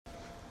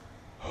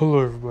Hello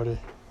everybody,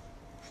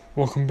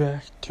 welcome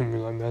back to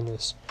Moonlight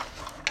Madness.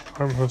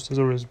 I'm host as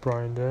always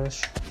Brian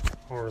Dash,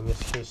 or in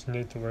this case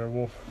Nate the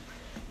Werewolf,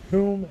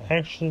 whom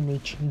actually may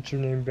change their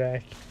name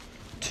back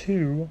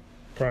to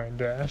Brian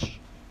Dash.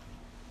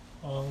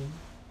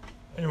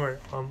 Anyway,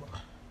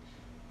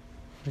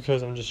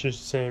 because I'm just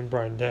used to saying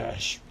Brian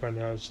Dash, by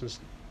now it's just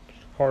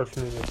hard for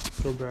me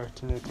to go back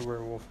to Nate the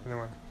Werewolf.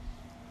 Anyway,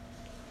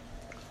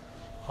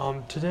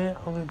 today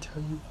I'm going to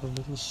tell you a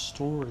little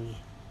story.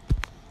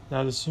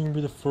 Now, this is going to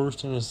be the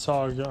first in a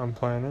saga I'm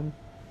planning.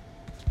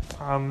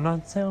 I'm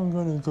not saying I'm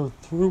going to go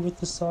through with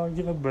the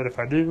saga, but if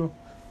I do,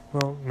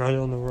 well, now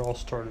you'll know where it all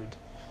started.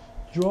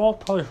 You all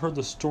probably heard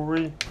the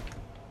story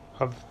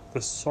of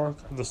the Sark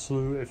of the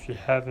Slough. If you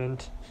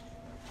haven't,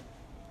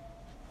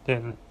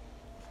 then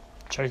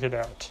check it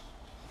out.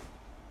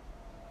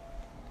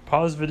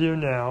 Pause video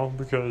now,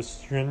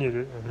 because you're going to need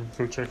it, and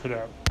go check it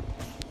out.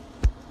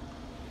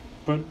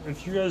 But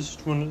if you guys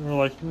are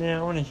like, nah,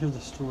 I want to hear the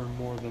story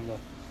more than the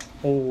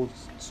old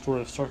story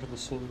of Sark of the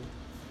Slough,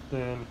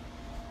 then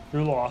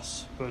you're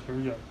lost. But here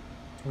we go.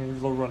 I'm gonna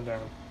give a little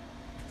rundown.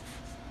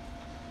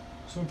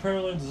 So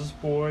apparently there's this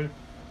boy.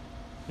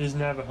 He's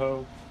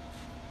Navajo.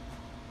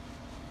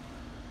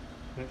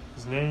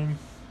 His name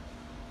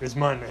is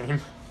my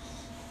name.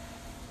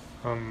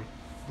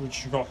 We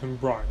should call him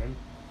Brian,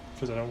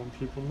 because I don't want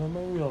people to know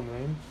my real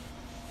name,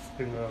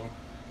 even though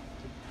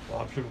a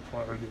lot of people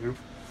probably do.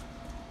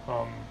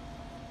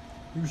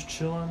 He was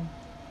chilling,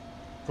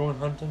 going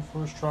hunting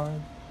for his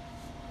tribe,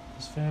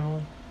 his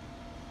family,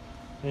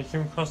 and he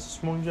came across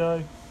this one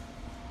guy.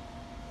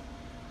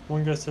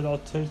 One guy said, "I'll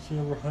take you,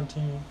 we're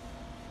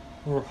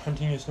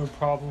hunting is no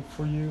problem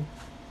for you."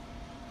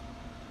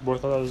 The boy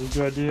thought that was a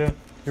good idea.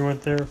 He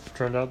went there,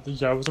 turned out the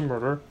guy was a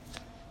murderer,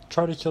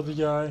 tried to kill the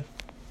guy,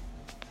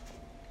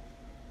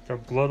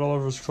 got blood all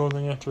over his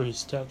clothing after he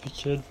stabbed the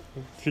kid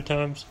a few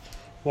times,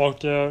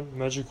 walked out,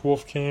 Magic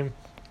Wolf came,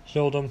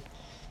 killed him,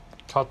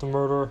 caught the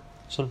murderer,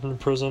 sent him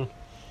to prison.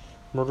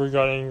 Murderer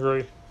got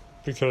angry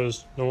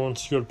because no one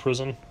wants to go to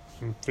prison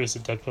and face a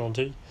death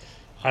penalty.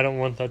 I don't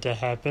want that to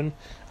happen.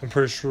 I'm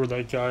pretty sure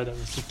that guy that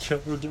was the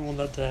killer didn't want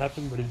that to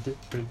happen, but he did.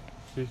 But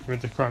he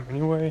committed the crime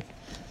anyway.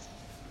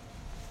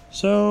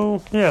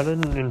 So yeah,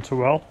 that didn't end too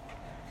well.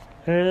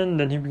 And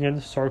then he began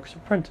the Sark's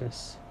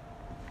apprentice.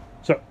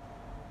 So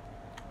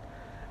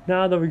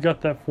now that we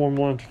got that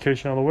formal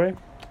introduction out of the way,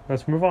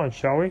 let's move on,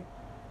 shall we?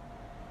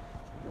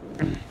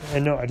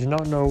 And no, I do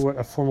not know what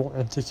a formal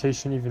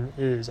education even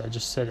is. I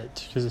just said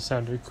it because it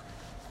sounded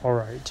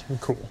alright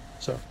and cool.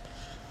 So,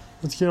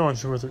 let's get on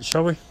with it,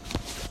 shall we?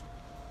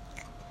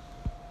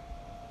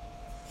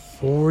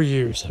 4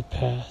 years have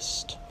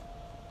passed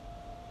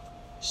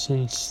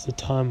since the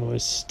time I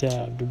was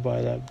stabbed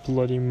by that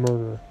bloody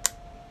murder.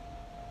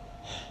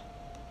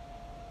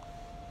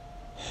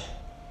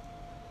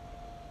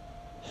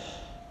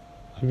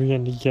 I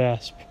began to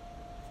gasp.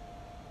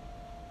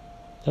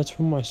 That's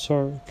when my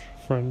Sark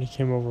friend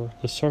came over,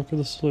 the Sark of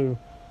the Slough.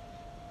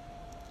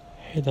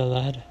 "Hey there,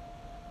 lad.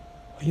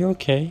 Are you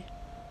okay?"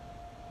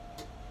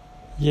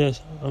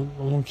 "Yes, I'm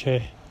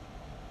okay.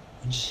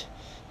 I'm just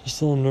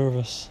a little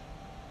nervous."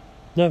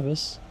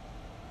 "Nervous?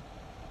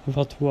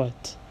 About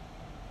what?"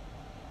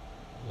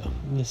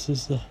 "This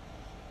is the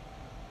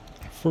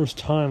first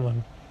time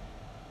I'm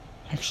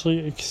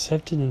actually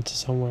accepted into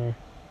somewhere.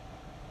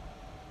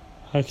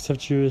 I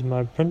accept you as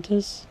my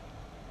apprentice?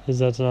 Is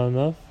that not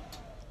enough?"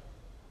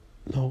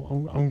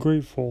 "No, I'm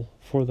grateful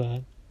for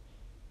that.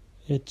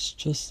 It's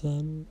just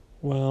that,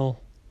 well,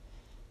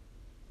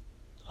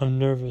 I'm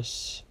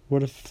nervous.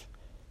 What if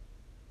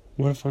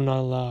I'm not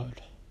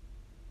allowed?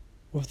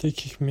 What if they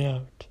kick me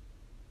out?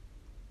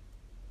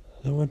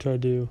 Then what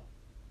do?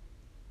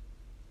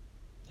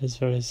 It's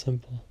very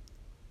simple.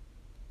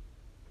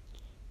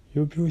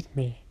 You'll be with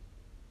me.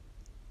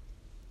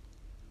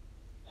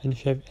 And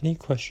if you have any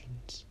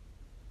questions,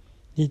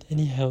 need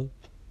any help,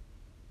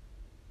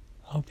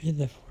 I'll be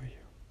there for you.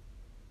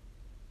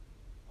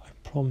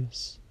 I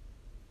promise."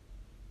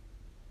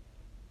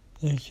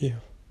 "Thank you,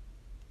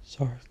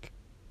 Sark."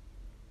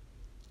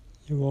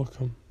 "You're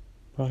welcome,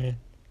 Brian."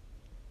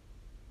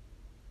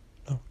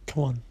 "No,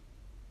 come on.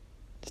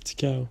 Let's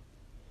go."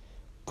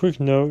 Quick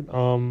note,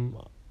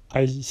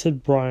 I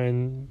said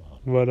Brian,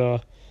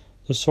 but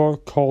the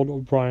Sark called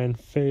O'Brien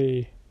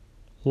Fay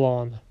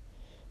Lon.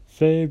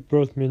 Fay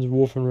both means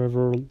wolf and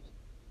river.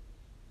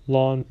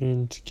 Lon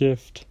means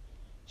gift.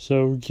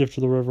 So, gift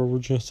of the river. We're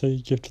just going to say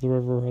gift of the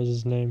river as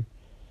his name.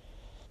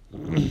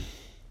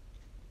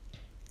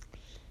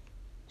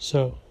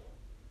 So,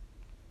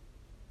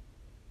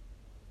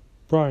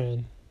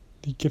 Brian,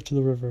 the gift of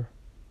the river,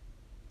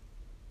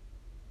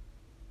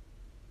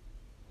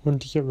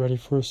 went to get ready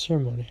for a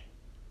ceremony.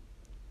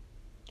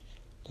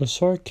 The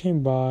Sark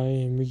came by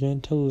and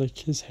began to lick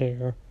his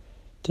hair,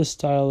 to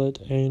style it,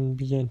 and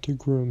began to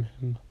groom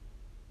him.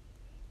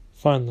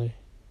 Finally,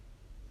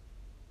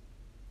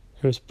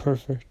 it was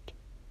perfect.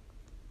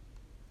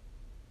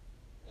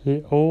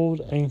 The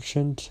old,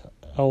 ancient,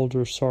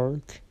 elder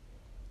Sark,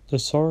 the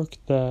Sark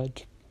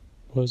that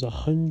was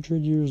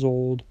 100 years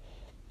old,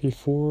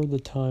 before the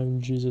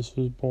time Jesus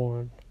was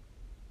born,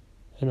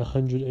 in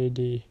 100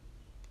 AD.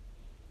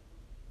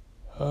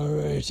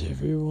 Alright,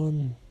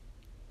 everyone.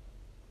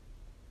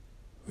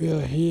 We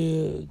are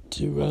here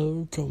to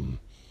welcome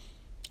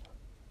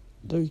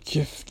the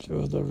gift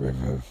of the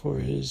river for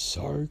his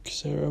Sark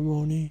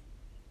ceremony.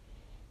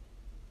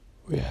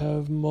 We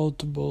have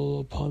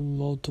multiple upon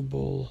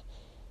multiple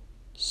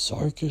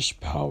Sarkish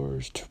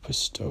powers to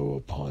bestow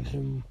upon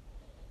him.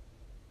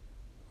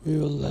 We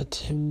will let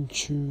him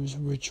choose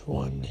which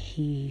one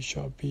he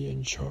shall be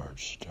in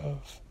charge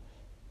of.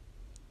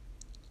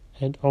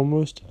 And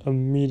almost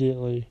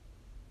immediately,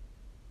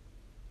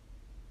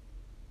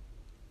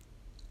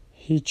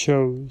 he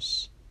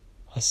chose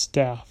a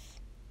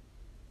staff.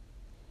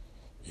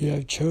 You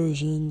have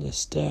chosen the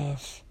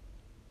staff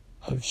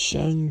of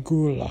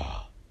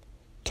Shangula,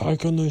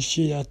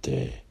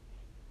 Taikonoshiate.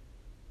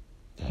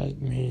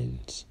 That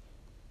means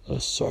the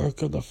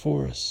Sark of the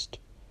forest.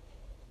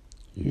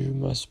 You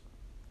must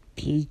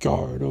be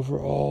guard over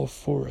all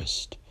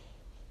forest.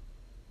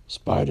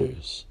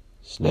 Spiders,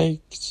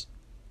 snakes,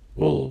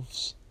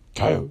 wolves,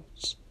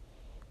 coyotes,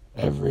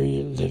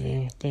 every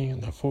living thing in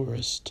the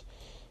forest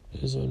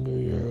is under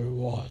your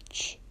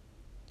watch.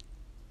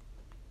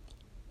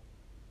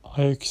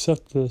 I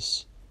accept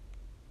this,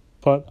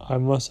 but I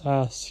must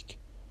ask.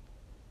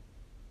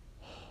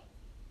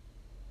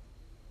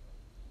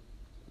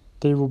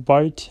 They will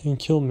bite and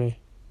kill me.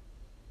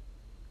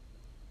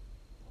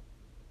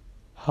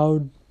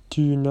 How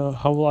do you know?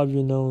 How will I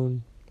be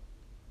known?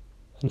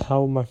 And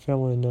how will my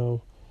family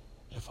know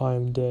if I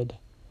am dead?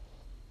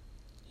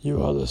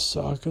 You are the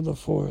Sark of the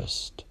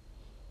forest.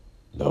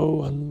 No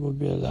one will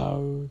be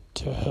allowed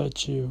to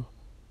hurt you,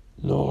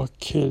 nor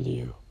kill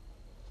you.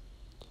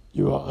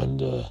 You are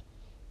under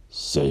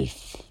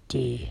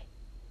safety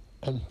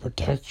and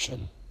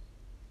protection.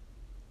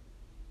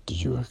 Do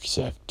you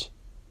accept?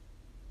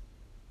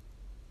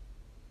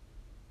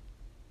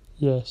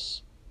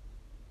 Yes,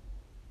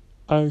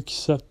 I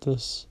accept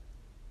this.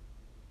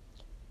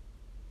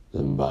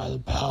 Then by the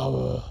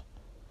power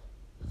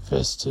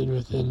vested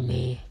within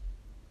me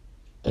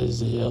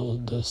as the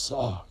Elder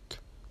Sark,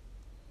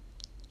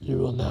 you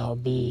will now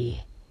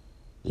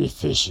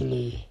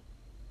officially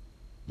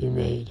be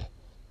made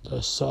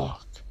the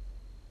Sark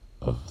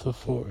of the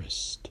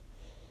forest.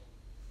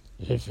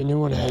 If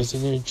anyone has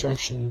any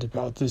objections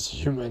about this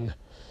human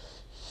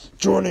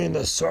joining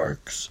the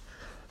Sarks,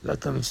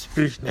 let them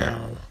speak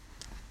now,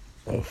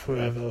 or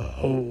forever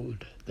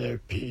hold their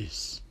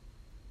peace.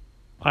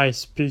 I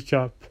speak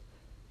up.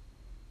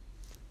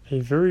 A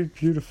very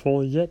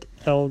beautiful yet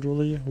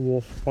elderly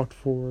wolf walked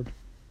forward.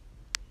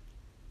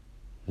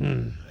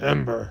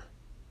 Ember,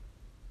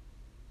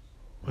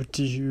 what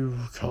do you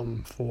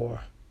come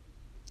for?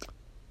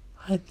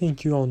 I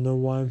think you all know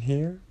why I'm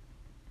here.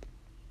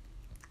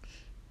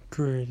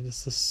 Great,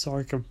 it's the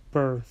Sark of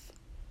birth.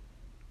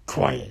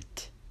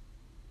 Quiet.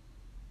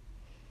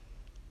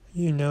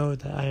 You know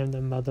that I am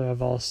the mother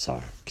of all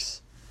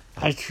Sarks.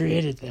 I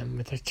created them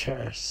with a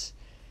curse,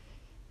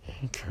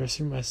 and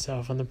cursing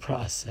myself in the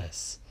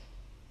process.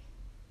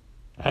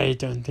 I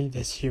don't think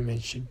this human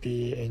should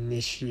be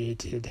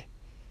initiated.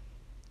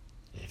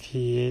 If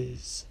he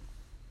is,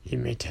 he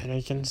may turn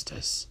against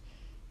us,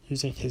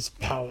 using his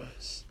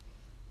powers.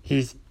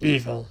 He's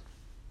evil.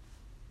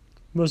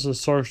 Most of the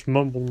Sarks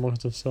mumbled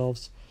amongst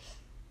themselves.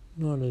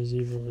 Not as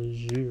evil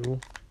as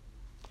you.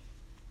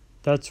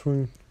 That's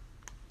when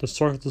the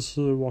Sark of the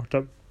Sea walked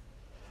up.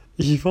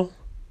 Evil?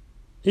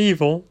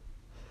 Evil?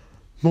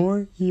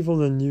 More evil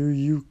than you.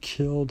 You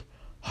killed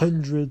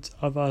hundreds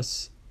of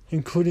us,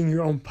 including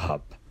your own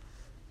pup.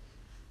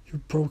 You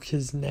broke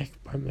his neck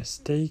by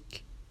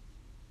mistake.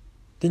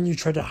 Then you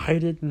tried to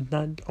hide it and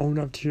not own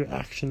up to your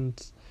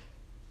actions.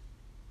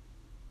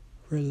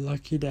 We're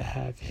lucky to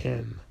have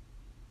him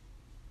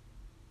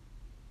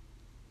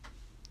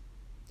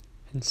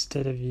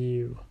instead of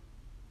you.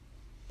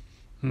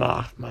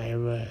 Mark my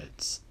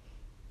words.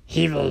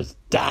 He will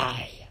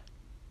die.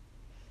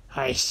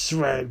 I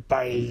swear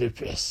by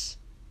Lupus.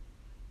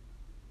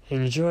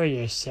 Enjoy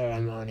your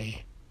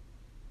ceremony.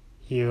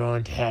 You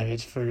won't have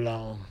it for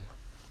long.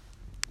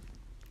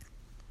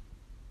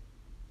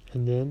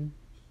 And then,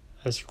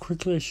 as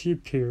quickly as she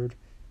appeared,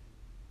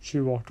 she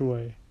walked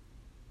away.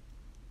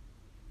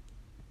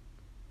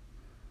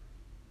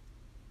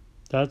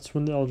 That's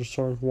when the Elder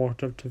Sark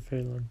walked up to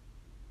Phelan,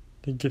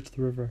 the gift of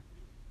the river.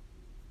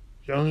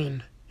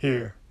 Youngin,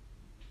 here.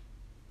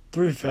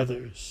 3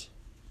 feathers.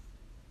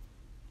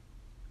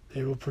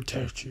 They will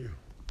protect you.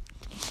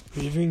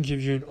 We even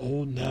give you an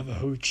old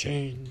Navajo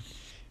chain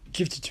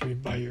gifted to me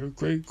by your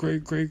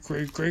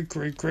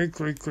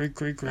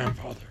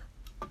great-great-great-great-great-great-great-great-great-great-grandfather.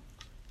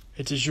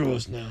 It is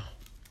yours now.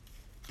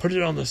 Put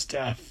it on the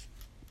staff,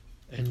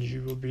 and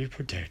you will be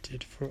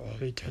protected for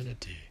all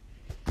eternity.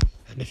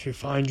 And if you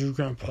find your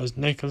grandpa's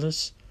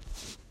necklace,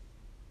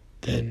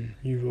 then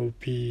you will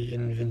be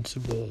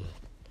invincible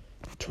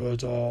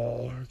towards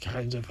all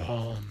kinds of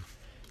harm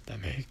that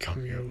may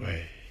come your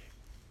way.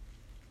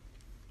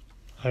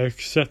 I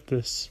accept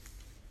this.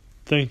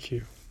 Thank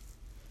you.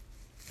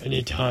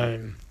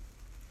 Anytime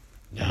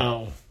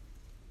Now,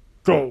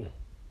 go!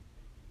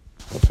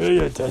 Fulfill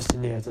your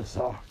destiny as a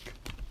Sark.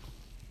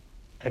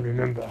 And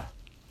remember,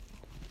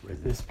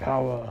 with this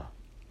power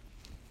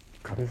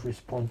comes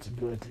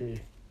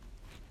responsibility.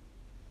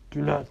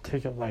 Do not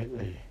take it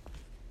lightly.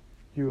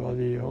 You are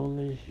the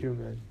only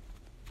human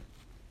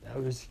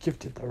that was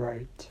gifted the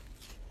right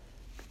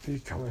to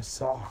become a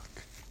Sark.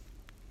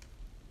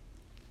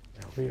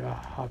 And we are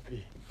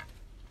happy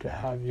to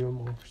have you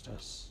amongst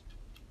us.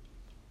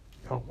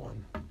 No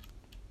one.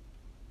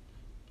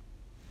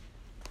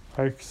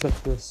 I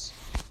accept this,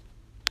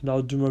 and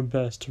I'll do my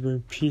best to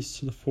bring peace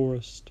to the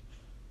forest,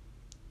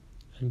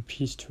 and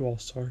peace to all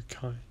Sark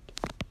kind.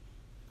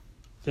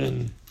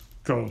 Then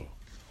go,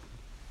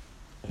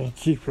 and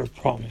keep your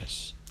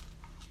promise.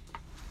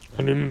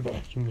 And remember,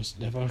 you must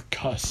never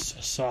cuss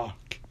a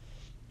Sark.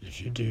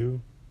 If you do,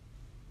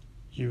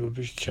 you will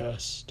be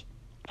cursed.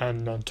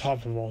 And on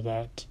top of all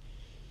that,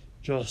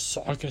 your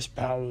Sarkist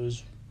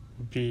powers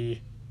will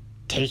be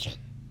taken.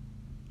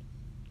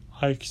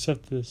 I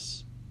accept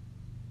this.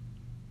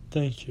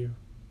 Thank you,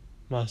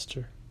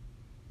 Master,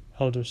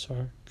 Elder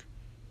Sark.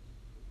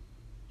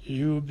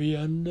 You will be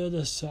under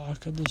the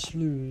Sark of the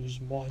Slough's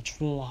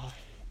watchful eye.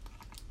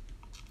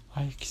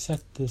 I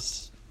accept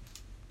this.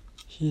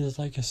 He is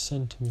like a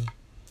son to me.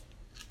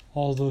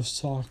 All those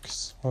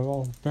Sarks are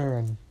all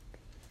barren.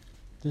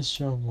 This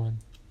young one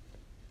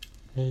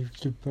may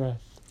give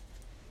birth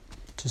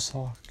to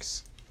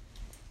Sarks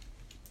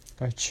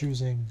by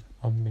choosing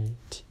a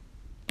mate.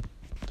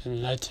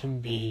 Then let him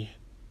be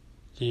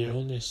the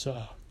only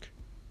Sark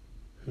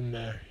who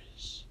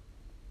marries.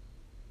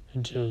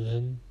 Until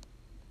then,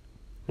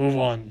 move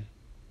on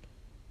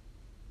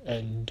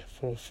and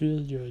fulfill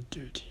your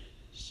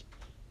duties.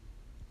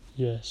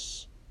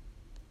 Yes,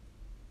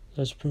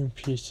 let's bring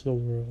peace to the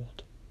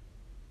world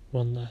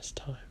one last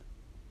time.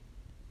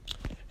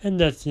 And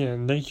that's the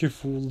end. Thank you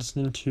for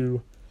listening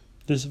to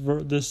this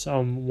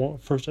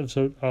first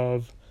episode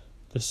of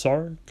The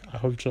Sark. I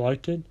hope you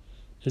liked it.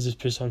 Is this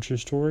based on a true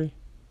story?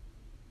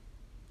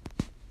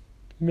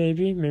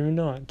 Maybe, maybe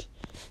not.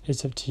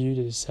 It's up to you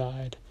to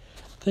decide.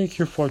 Thank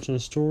you for watching the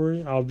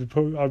story. I'll be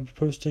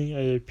posting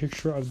a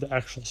picture of the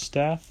actual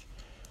staff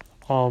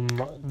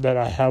that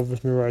I have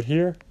with me right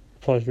here.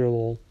 Probably hear a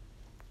little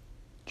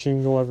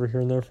jingle over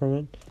here and there from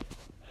it.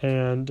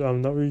 And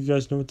that way you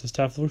guys know what the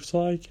staff looks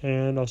like,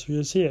 and also you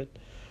guys see it.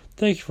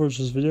 Thank you for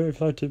watching this video. If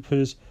you liked it,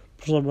 please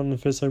push the like button on the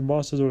face like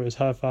boss. As always,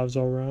 high fives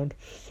all around.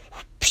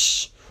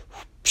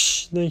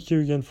 Thank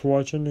you again for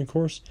watching. And of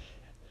course,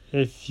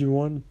 if you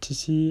want to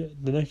see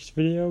the next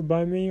video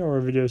by me or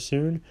a video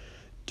soon,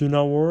 do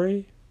not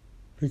worry,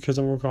 because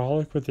I'm a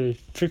workaholic with a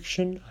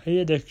fiction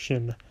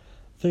addiction.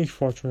 Thanks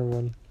for watching,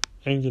 everyone,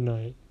 and good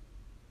night.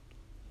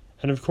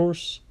 And of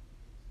course,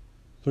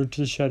 look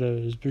to the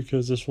shadows,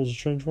 because this world's a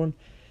strange one,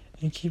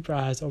 and keep your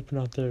eyes open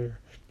out there,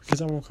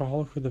 because I'm a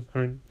workaholic with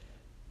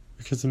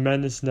because the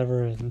madness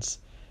never ends.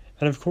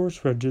 And of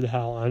course, we're going to do the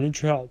howl. I need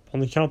your help. On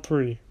the count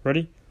 3.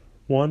 Ready?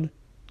 1,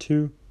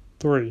 2,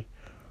 3.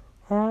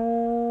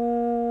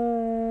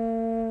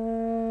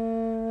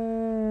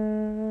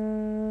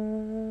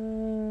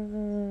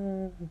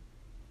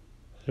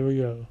 There we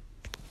go.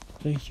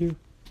 Thank you,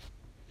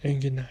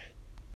 and good night.